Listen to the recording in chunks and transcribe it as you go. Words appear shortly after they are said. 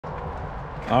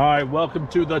All right, welcome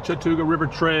to the Chattooga River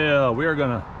Trail. We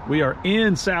are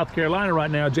in South Carolina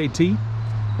right now, JT,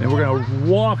 and we're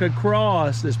gonna walk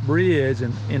across this bridge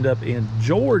and end up in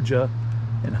Georgia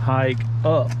and hike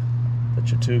up the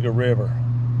Chattooga River.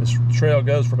 This trail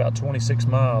goes for about 26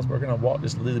 miles. We're gonna walk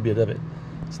just a little bit of it.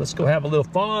 So let's go have a little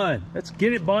fun. Let's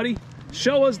get it, buddy.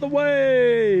 Show us the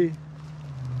way.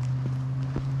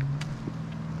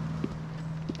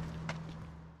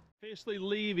 Officially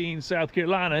leaving South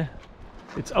Carolina.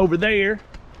 It's over there,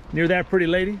 near that pretty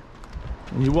lady.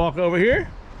 And you walk over here,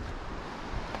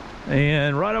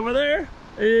 and right over there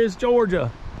is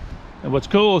Georgia. And what's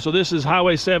cool, so this is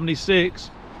Highway 76.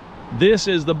 This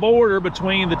is the border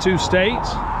between the two states.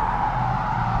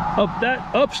 Up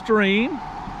that upstream,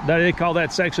 that they call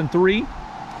that section 3.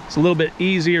 It's a little bit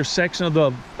easier section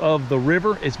of the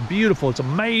river. It's beautiful, it's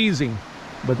amazing.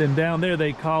 But then down there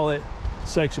they call it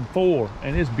section 4,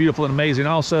 and it's beautiful and amazing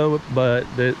also, but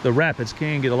the rapids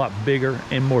can get a lot bigger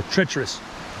and more treacherous.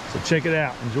 So check it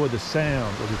out, enjoy the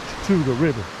sound of the Chattooga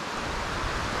River.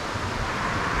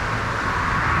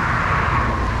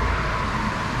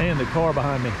 And the car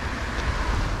behind me.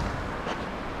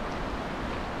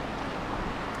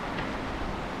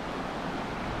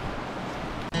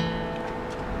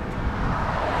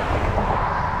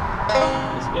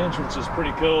 This entrance is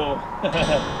pretty cool.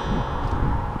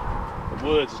 The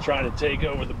woods is trying to take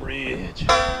over the bridge.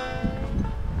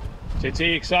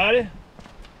 JT, excited?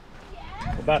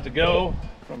 Yeah. We're about to go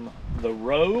from the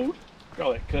road,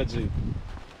 call it kudzu,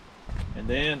 and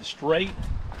then straight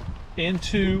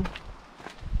into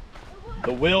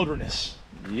the wilderness.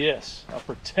 Yes, a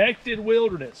protected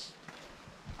wilderness.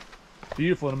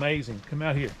 Beautiful and amazing. Come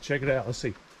out here, check it out. Let's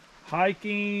see.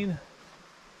 Hiking,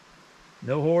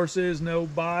 no horses, no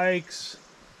bikes,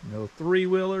 no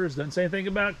three-wheelers. Doesn't say anything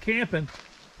about camping.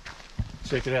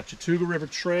 Check it out, Chattooga River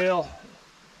Trail,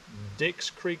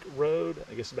 Dix Creek Road.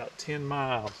 I guess about 10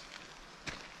 miles.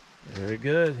 Very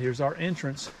good. Here's our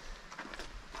entrance.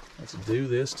 Let's do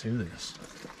this to this.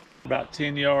 About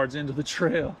 10 yards into the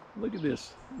trail. Look at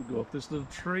this. We go up this little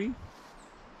tree,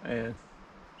 and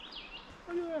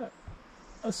look at that.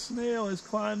 A snail has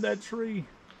climbed that tree.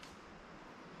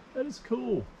 That is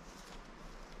cool.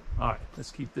 All right,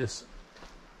 let's keep this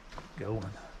going.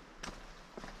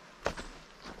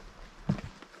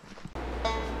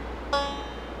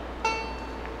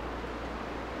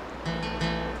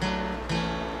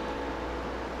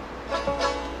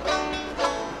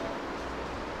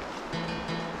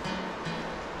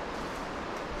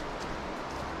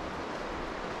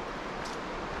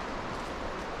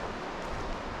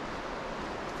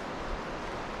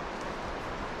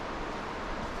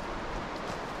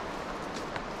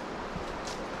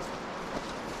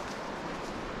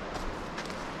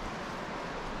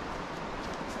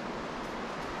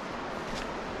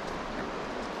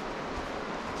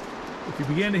 If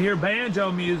you begin to hear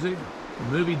banjo music, the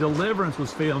movie Deliverance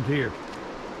was filmed here.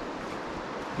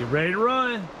 Get ready to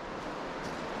run.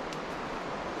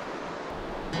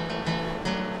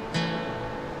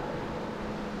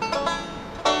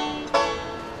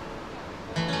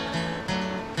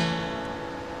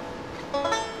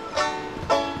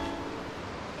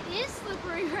 It is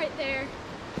slippery right there.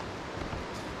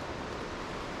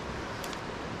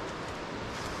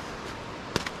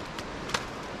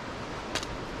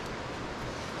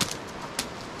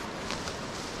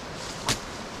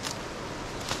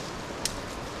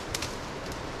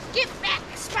 Get back,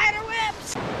 spider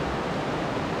webs!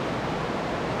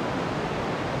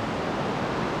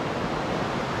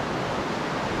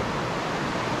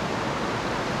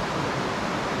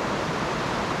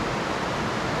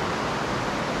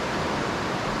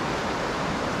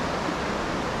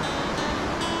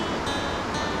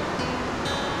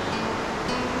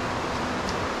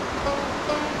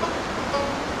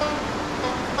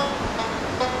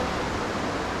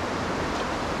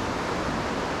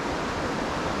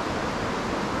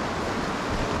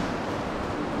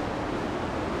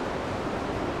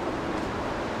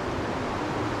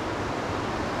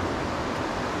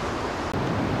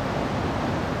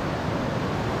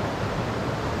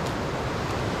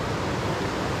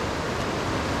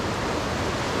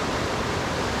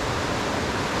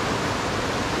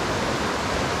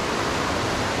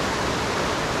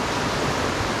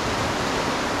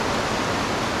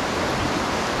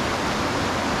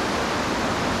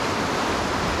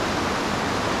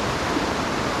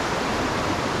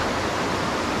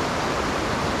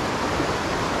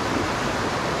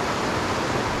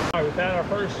 All right, we found our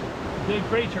first big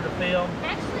creature to film.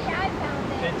 Actually, I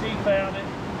found it. JT found it.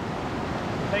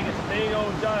 I think it's a big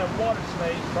old giant water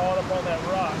snake crawled up on that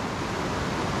rock.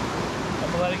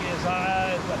 I'm gonna let it get his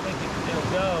eyes. I think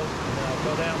it'll go. And then I'll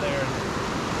go down there and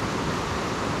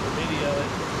video it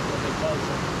a little bit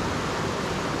closer.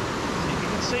 See, if you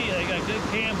can see, they got good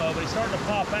camo, but it's starting to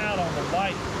pop out on the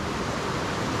white.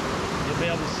 You'll be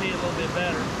able to see it a little bit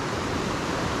better.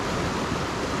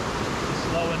 Just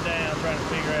slowing down, trying to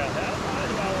figure out how high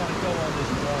do I want to go on this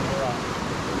one rock.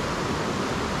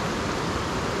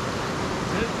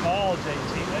 Good call,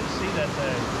 JT. Let's see that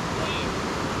thing.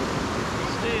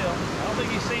 Still, I don't think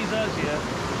he sees us yet.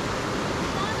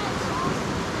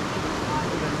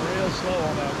 Moving real slow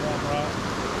on that one rock.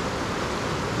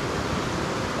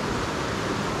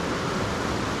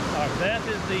 All right, Beth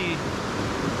is the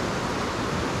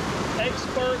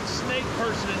expert snake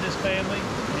person in this family,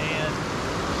 and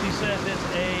she says it's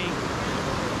a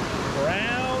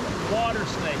brown water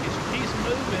snake. As she keeps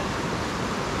moving,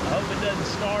 I hope it doesn't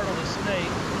startle the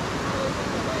snake.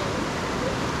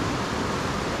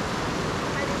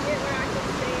 I didn't get where I could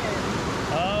see it.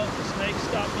 Oh, the snake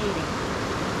stopped moving.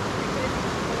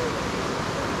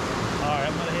 All right,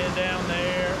 I'm gonna head down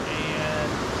there and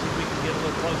see if we can get a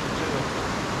little closer to it.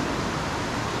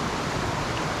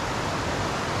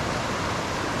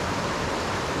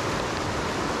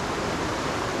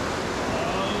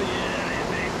 Oh yeah, you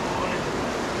big boy.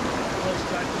 Looks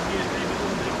like you get maybe a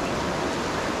little bit closer.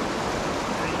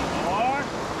 There you are.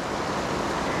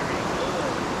 Very good.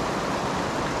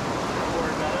 Don't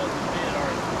worry about us a bit,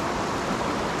 are you?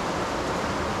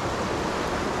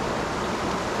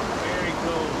 Very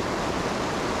cool.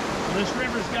 So this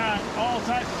river's got all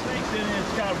types of snakes in it.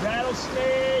 It's got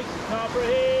rattlesnakes,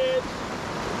 copperheads.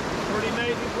 Pretty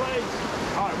amazing place.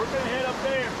 All right, we're gonna head up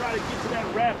there and try to get to that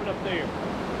rapid up there.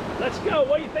 Let's go.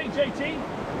 What do you think, JT?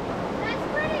 That's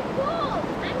pretty cool.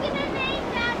 I'm gonna name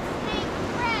that snake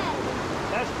Fred.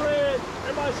 That's Fred.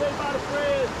 Everybody say bye to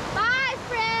Fred. Bye,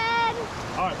 Fred.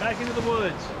 All right, back into the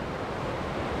woods.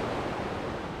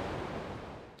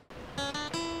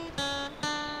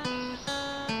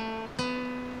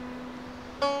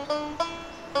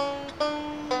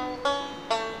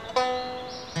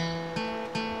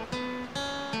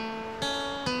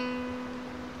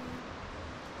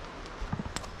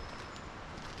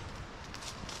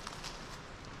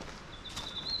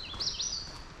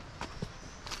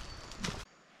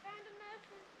 Found a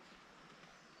message.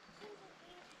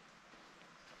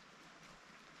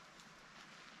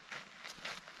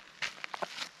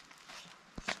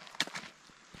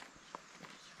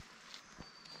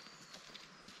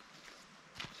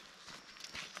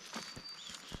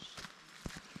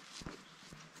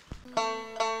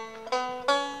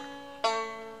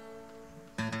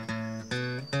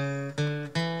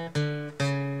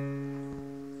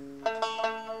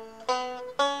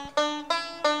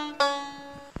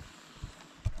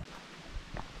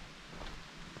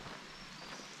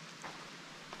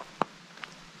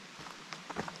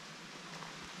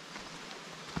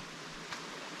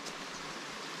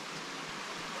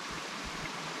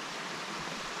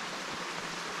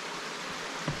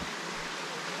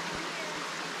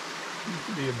 Used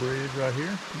to be a bridge right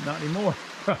here. Not anymore.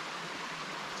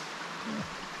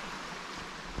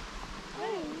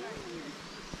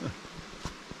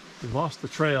 We lost the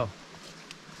trail.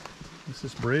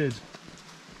 This bridge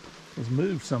was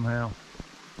moved somehow.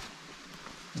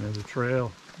 And there's a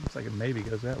trail. Looks like it maybe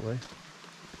goes that way.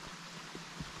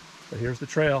 But here's the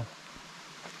trail.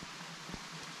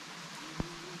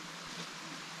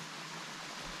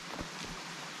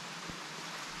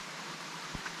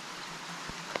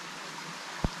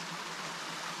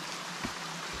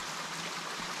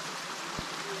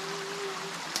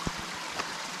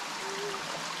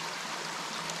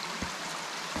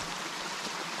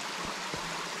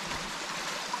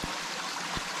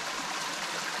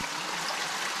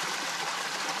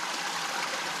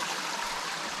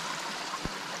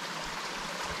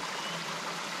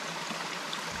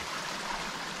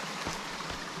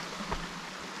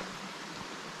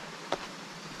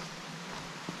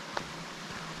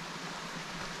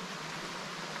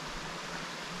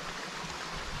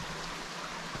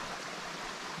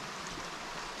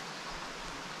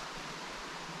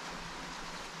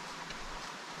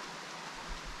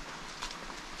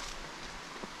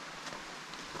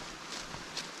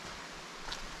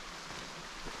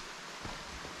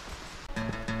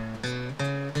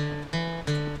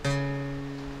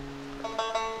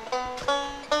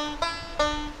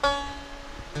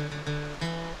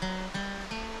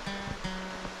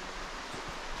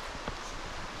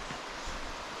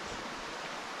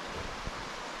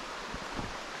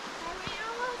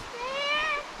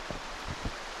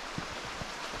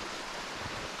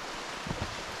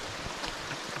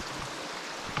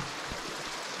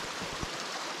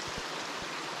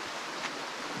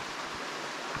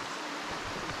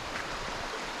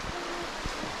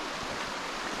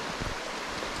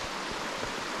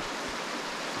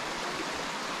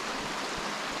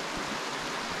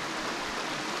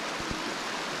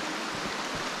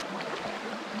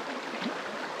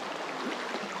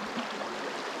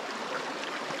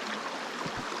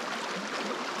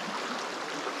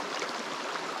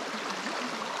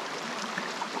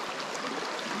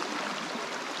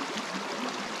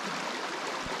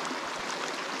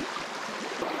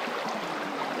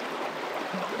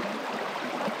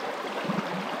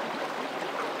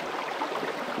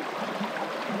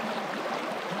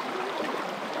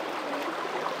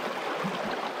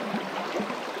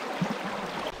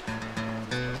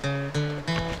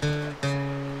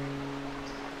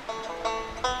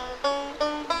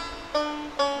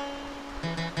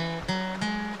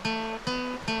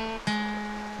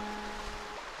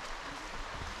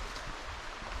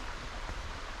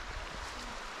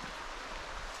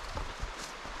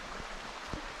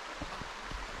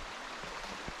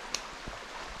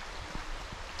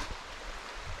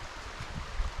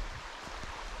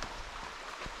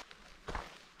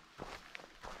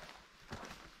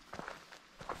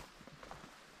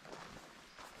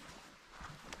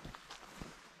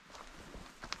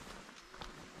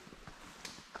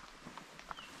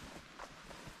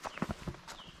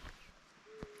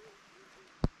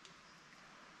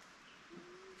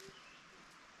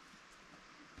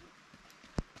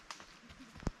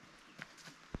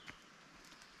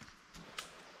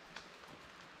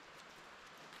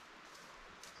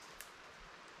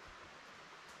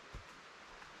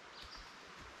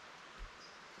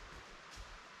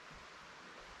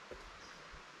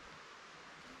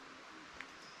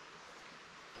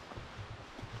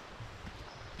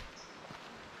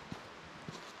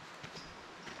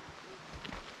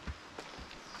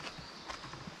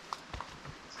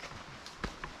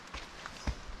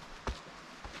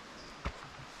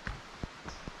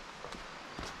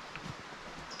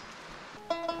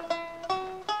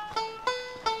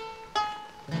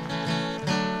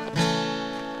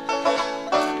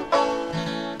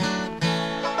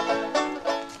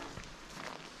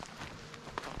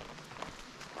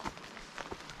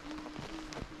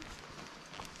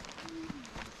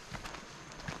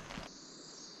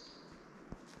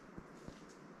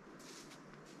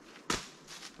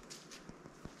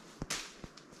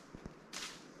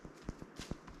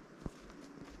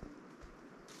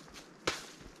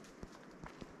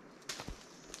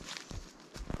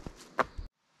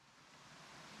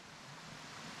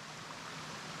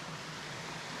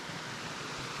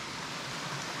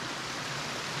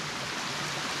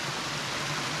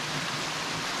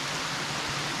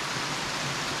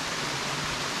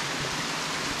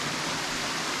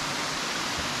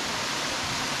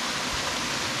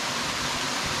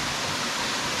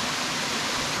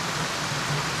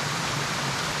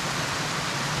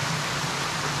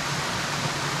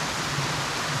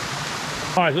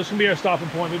 All right, so this is gonna be our stopping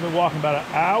point. We've been walking about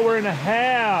an hour and a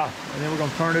half, and then we're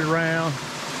gonna turn it around.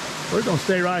 We're gonna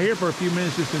stay right here for a few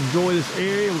minutes just to enjoy this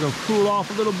area. We're gonna cool off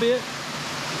a little bit.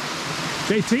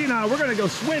 JT and I, we're gonna go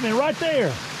swimming right there.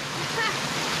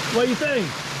 What do you think?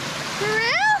 For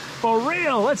real? For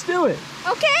real, let's do it.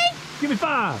 Okay. Give me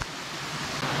 5.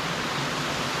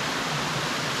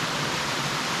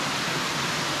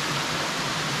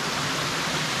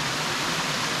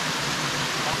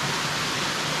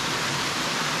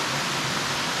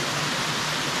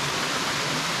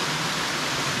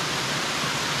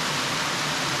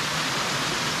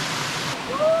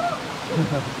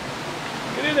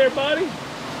 Get in there, buddy.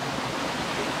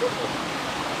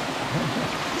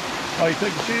 Oh, you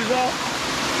took your shoes off?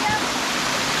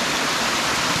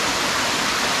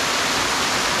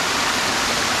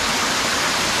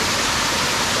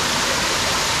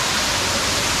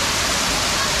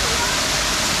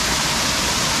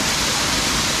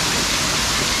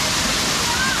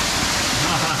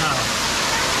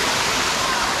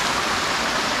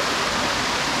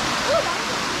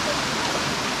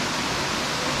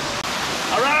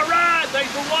 All right.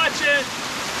 Thanks for watching.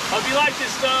 Hope you like this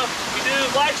stuff. If you do,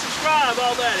 like, subscribe,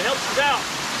 all that. It helps us out.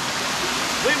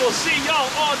 We will see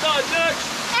y'all on the next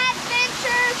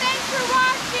adventure. Thanks for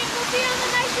watching. We'll see you on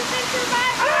the next adventure.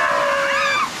 Bye.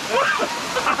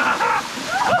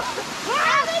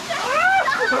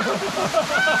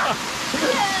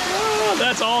 Oh,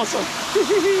 that's awesome.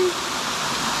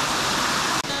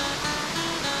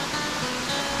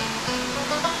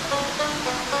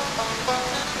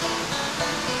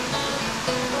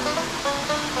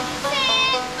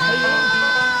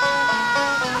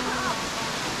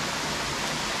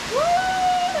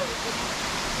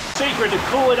 Secret to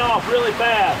cool it off really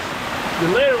fast. You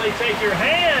literally take your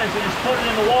hands and just put it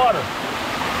in the water.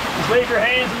 Just leave your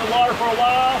hands in the water for a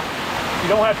while. You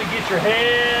don't have to get your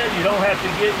head, you don't have to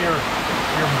get your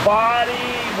body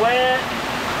wet.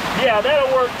 Yeah, that'll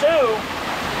work too,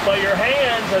 but your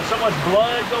hands have so much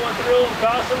blood going through them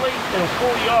constantly, it'll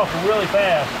cool you off really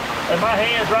fast. And my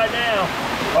hands right now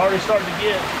are already starting to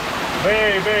get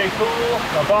very, very cool.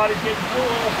 My body's getting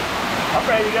cool. I'm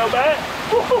ready to go back.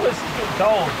 Ooh, this is getting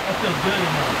cold. That feels good in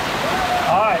there.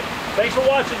 All right, thanks for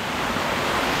watching.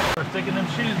 We're sticking them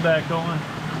shoes back on.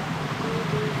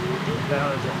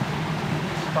 Down as a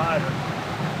spider.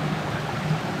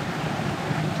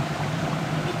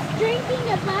 It's drinking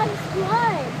a bug's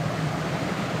blood.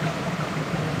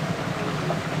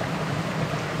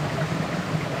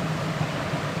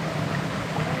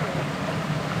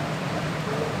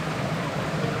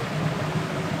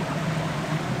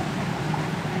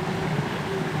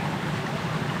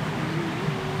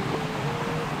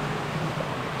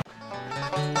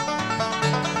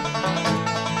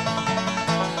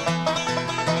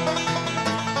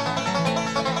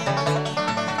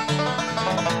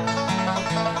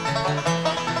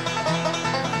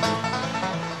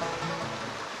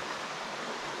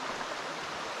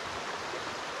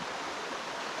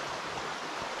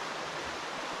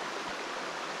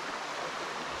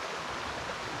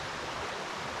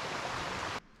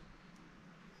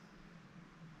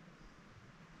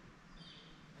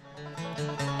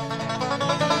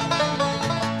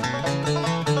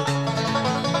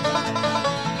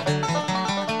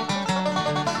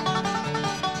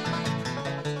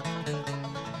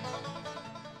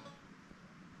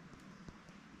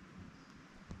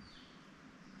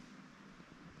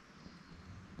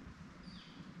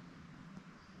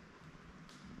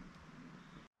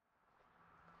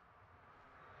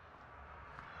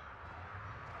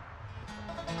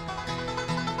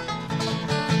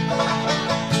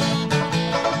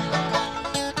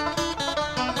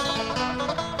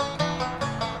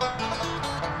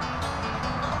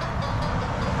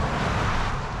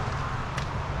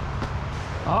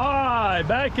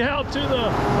 Back out to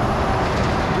the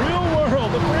real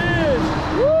world, the bridge.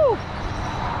 Woo!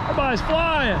 Everybody's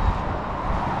flying.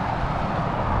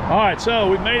 All right, so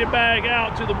we've made it back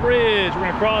out to the bridge. We're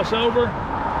gonna cross over,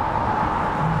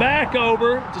 back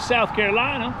over to South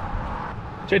Carolina.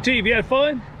 JT, have you had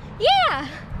fun? Yeah.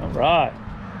 All right.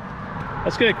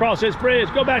 Let's get across this bridge.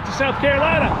 Go back to South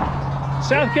Carolina.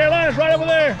 South Carolina's right over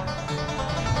there.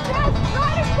 That's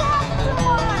right across the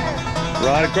water.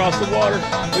 Right across the water.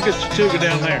 Look at CHATTOOGA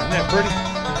down there. Isn't that pretty?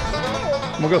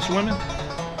 Yeah. We'll go swimming?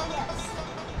 Yes.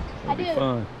 That'll be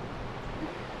fun.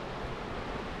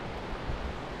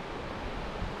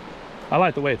 I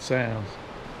like the way it sounds.